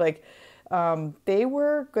back. Like, they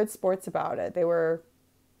were good sports about it. They were,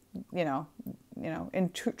 in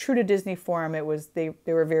true to Disney form, it was, they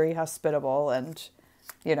were very hospitable, and,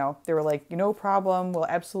 they were like, no problem. We'll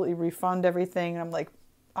absolutely refund everything. And I'm like,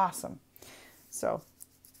 awesome. So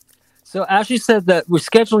Ashley said that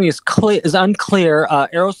rescheduling is unclear.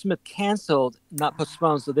 Aerosmith canceled, not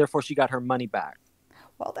postponed, so therefore she got her money back.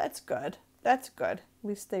 Well, that's good. That's good. At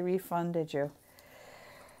least they refunded you.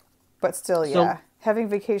 But still, yeah, having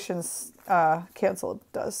vacations canceled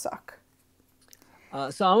does suck.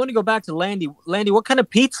 So I want to go back to Landy. Landy, what kind of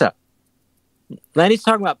pizza? Landy's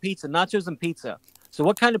talking about pizza, nachos and pizza. So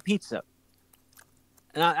what kind of pizza?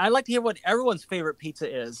 And I'd like to hear what everyone's favorite pizza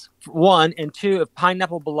is. One, and two, if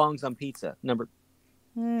pineapple belongs on pizza. I'm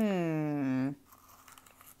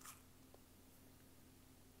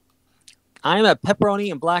a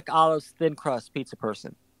pepperoni and black olives thin crust pizza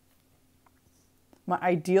person. My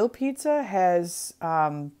ideal pizza has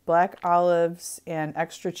black olives and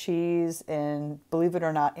extra cheese and, believe it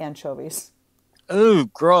or not, anchovies. Ooh,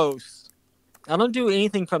 gross. I don't do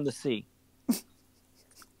anything from the sea.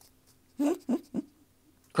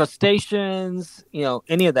 Crustaceans,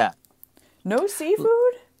 any of that. No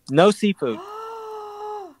seafood? No seafood.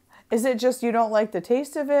 Is it just you don't like the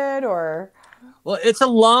taste of it, or? Well, it's a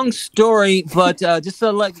long story, but just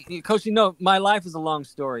to let Coach, my life is a long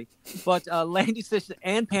story. But Landy says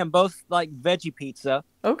and Pam both like veggie pizza.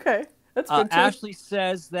 Okay, that's good too. Ashley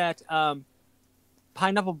says that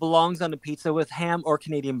pineapple belongs on a pizza with ham or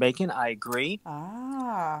Canadian bacon. I agree.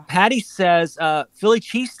 Patty says Philly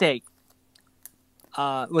cheesesteak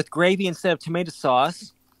with gravy instead of tomato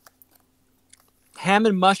sauce. Ham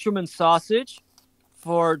and mushroom and sausage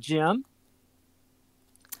for Jim.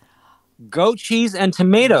 Goat cheese and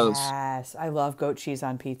tomatoes. Yes, I love goat cheese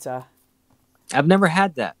on pizza. I've never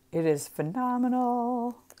had that. It is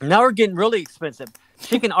phenomenal. Now we're getting really expensive.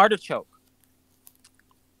 Chicken artichoke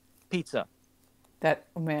pizza.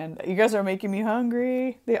 Man, you guys are making me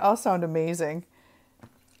hungry. They all sound amazing.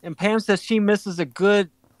 And Pam says she misses a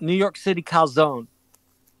good New York City calzone.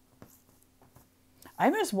 I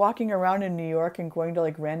miss walking around in New York and going to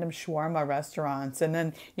like random shawarma restaurants. And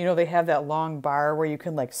then, they have that long bar where you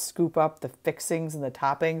can like scoop up the fixings and the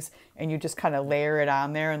toppings and you just kind of layer it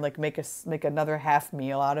on there and like make another half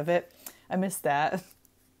meal out of it. I miss that.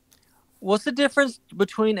 What's the difference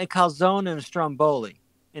between a calzone and a stromboli?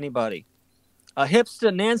 Anybody?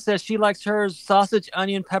 Hipster Nan says she likes hers sausage,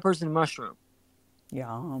 onion, peppers, and mushroom.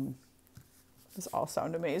 Yum. These all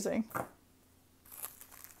sound amazing.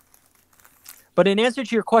 But in answer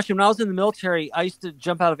to your question, when I was in the military, I used to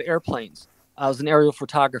jump out of airplanes. I was an aerial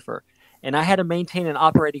photographer, and I had to maintain an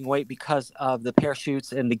operating weight because of the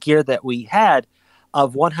parachutes and the gear that we had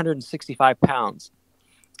of 165 pounds,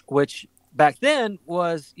 which back then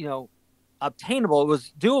was, obtainable. It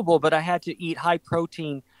was doable, but I had to eat high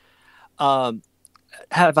protein, have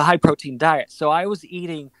a high protein diet. So I was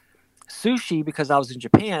eating sushi because I was in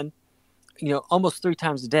Japan, almost 3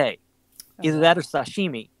 times a day, either that or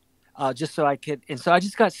sashimi. Just so I could, and so I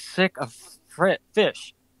just got sick of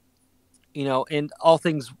fish, and all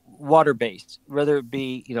things water-based, whether it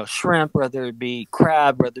be, shrimp, whether it be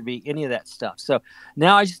crab, whether it be any of that stuff. So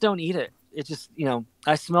now I just don't eat it. It just,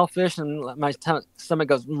 I smell fish and my stomach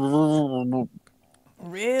goes.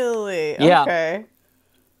 Really? Yeah. Okay.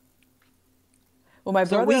 Well, my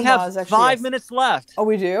brother-in-law we have is actually 5 minutes left. Oh,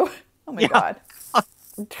 we do? Oh my God.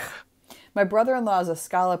 My brother-in-law is a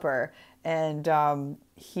scalloper, and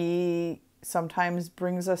he sometimes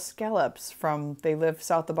brings us scallops they live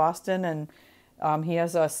south of Boston, and he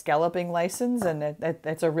has a scalloping license, and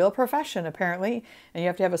it's a real profession apparently, and you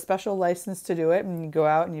have to have a special license to do it, and you go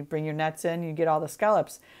out and you bring your nets in and you get all the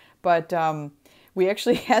scallops. But we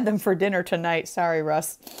actually had them for dinner tonight. Sorry,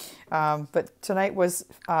 Russ. But tonight was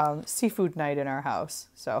seafood night in our house.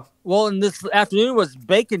 So and this afternoon was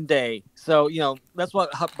bacon day. So, that's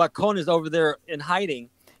what Bacon is over there in hiding.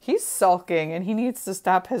 He's sulking, and he needs to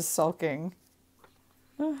stop his sulking.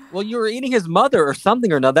 Well, you were eating his mother or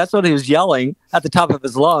something or no. That's what he was yelling at the top of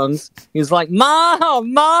his lungs. He was like,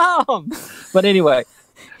 "Mom, Mom!" But anyway,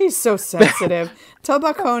 He's so sensitive. Tell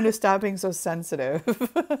Bacone to stop being so sensitive.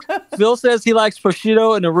 Phil says he likes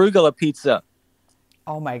prosciutto and arugula pizza.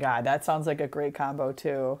 Oh my God, that sounds like a great combo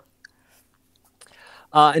too.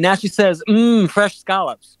 And Ashley says, fresh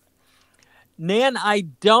scallops. Nan, I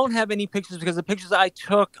don't have any pictures because the pictures I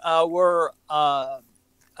took were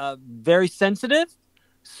very sensitive.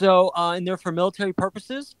 So, and they're for military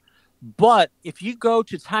purposes. But if you go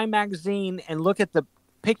to Time Magazine and look at the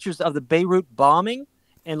pictures of the Beirut bombing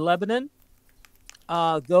in Lebanon,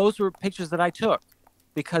 those were pictures that I took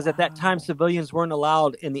because at that time civilians weren't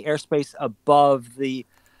allowed in the airspace above the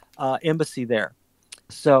embassy there.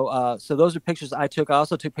 So those are pictures I took. I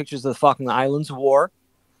also took pictures of the Falkland Islands War.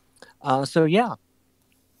 So yeah.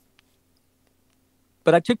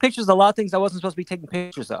 But I took pictures of a lot of things I wasn't supposed to be taking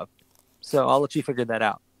pictures of. So I'll let you figure that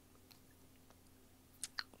out.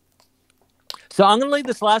 So I'm going to leave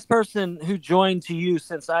this last person who joined to you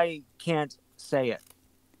since I can't say it.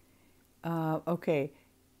 Okay.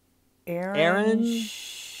 Aaron?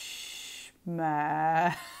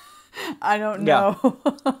 I don't know.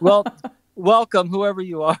 Yeah. Well, welcome, whoever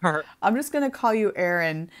you are. I'm just going to call you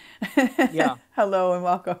Aaron. Yeah. Hello and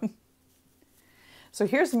welcome. So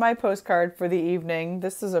here's my postcard for the evening.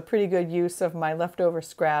 This is a pretty good use of my leftover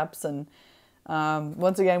scraps. And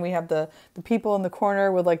once again, we have the people in the corner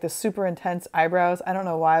with like the super intense eyebrows. I don't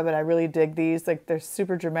know why, but I really dig these. Like they're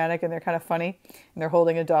super dramatic and they're kind of funny. And they're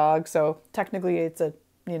holding a dog. So technically it's a,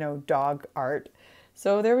 dog art.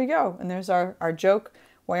 So there we go. And there's our joke.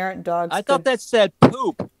 Why aren't dogs I thought that said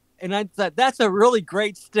poop. And I thought that's a really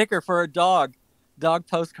great sticker for a dog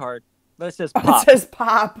postcard. But it says pop. It says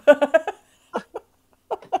pop.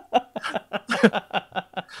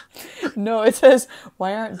 No, it says,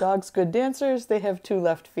 why aren't dogs good dancers? They have 2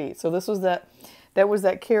 left feet. So this was that was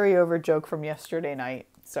that carryover joke from yesterday night.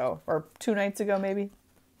 So, or 2 nights ago, maybe.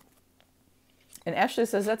 And Ashley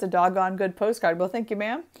says, that's a doggone good postcard. Well, thank you,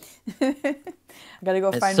 ma'am. I got to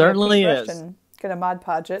go find me a paintbrush and get a Mod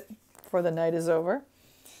Podge it before the night is over.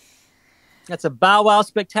 That's a Bow Wow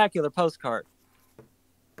Spectacular postcard.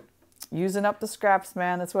 Using up the scraps,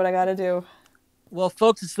 man. That's what I got to do. Well,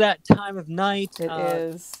 folks, it's that time of night. It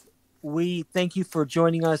is. We thank you for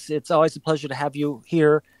joining us. It's always a pleasure to have you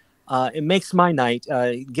here. It makes my night.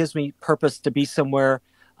 It gives me purpose to be somewhere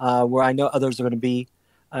where I know others are going to be.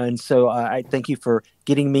 And so I thank you for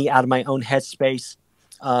getting me out of my own headspace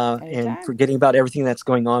and forgetting about everything that's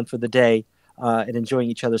going on for the day and enjoying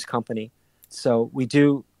each other's company. So we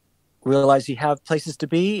do realize you have places to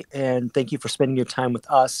be, and thank you for spending your time with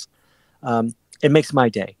us. It makes my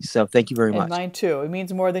day. So thank you very much. And mine too. It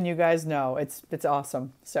means more than you guys know. It's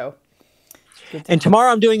awesome. So. And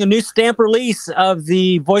tomorrow I'm doing a new stamp release of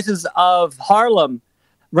the Voices of Harlem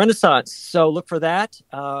Renaissance. So look for that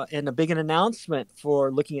and a big announcement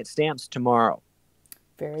for looking at stamps tomorrow.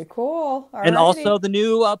 Very cool. And also the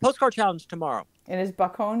new postcard challenge tomorrow. And is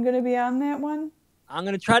Bacone going to be on that one? I'm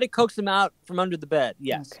going to try to coax him out from under the bed.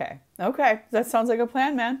 Yes. Okay. That sounds like a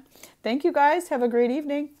plan, man. Thank you guys. Have a great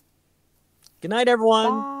evening. Good night,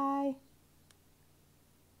 everyone. Bye.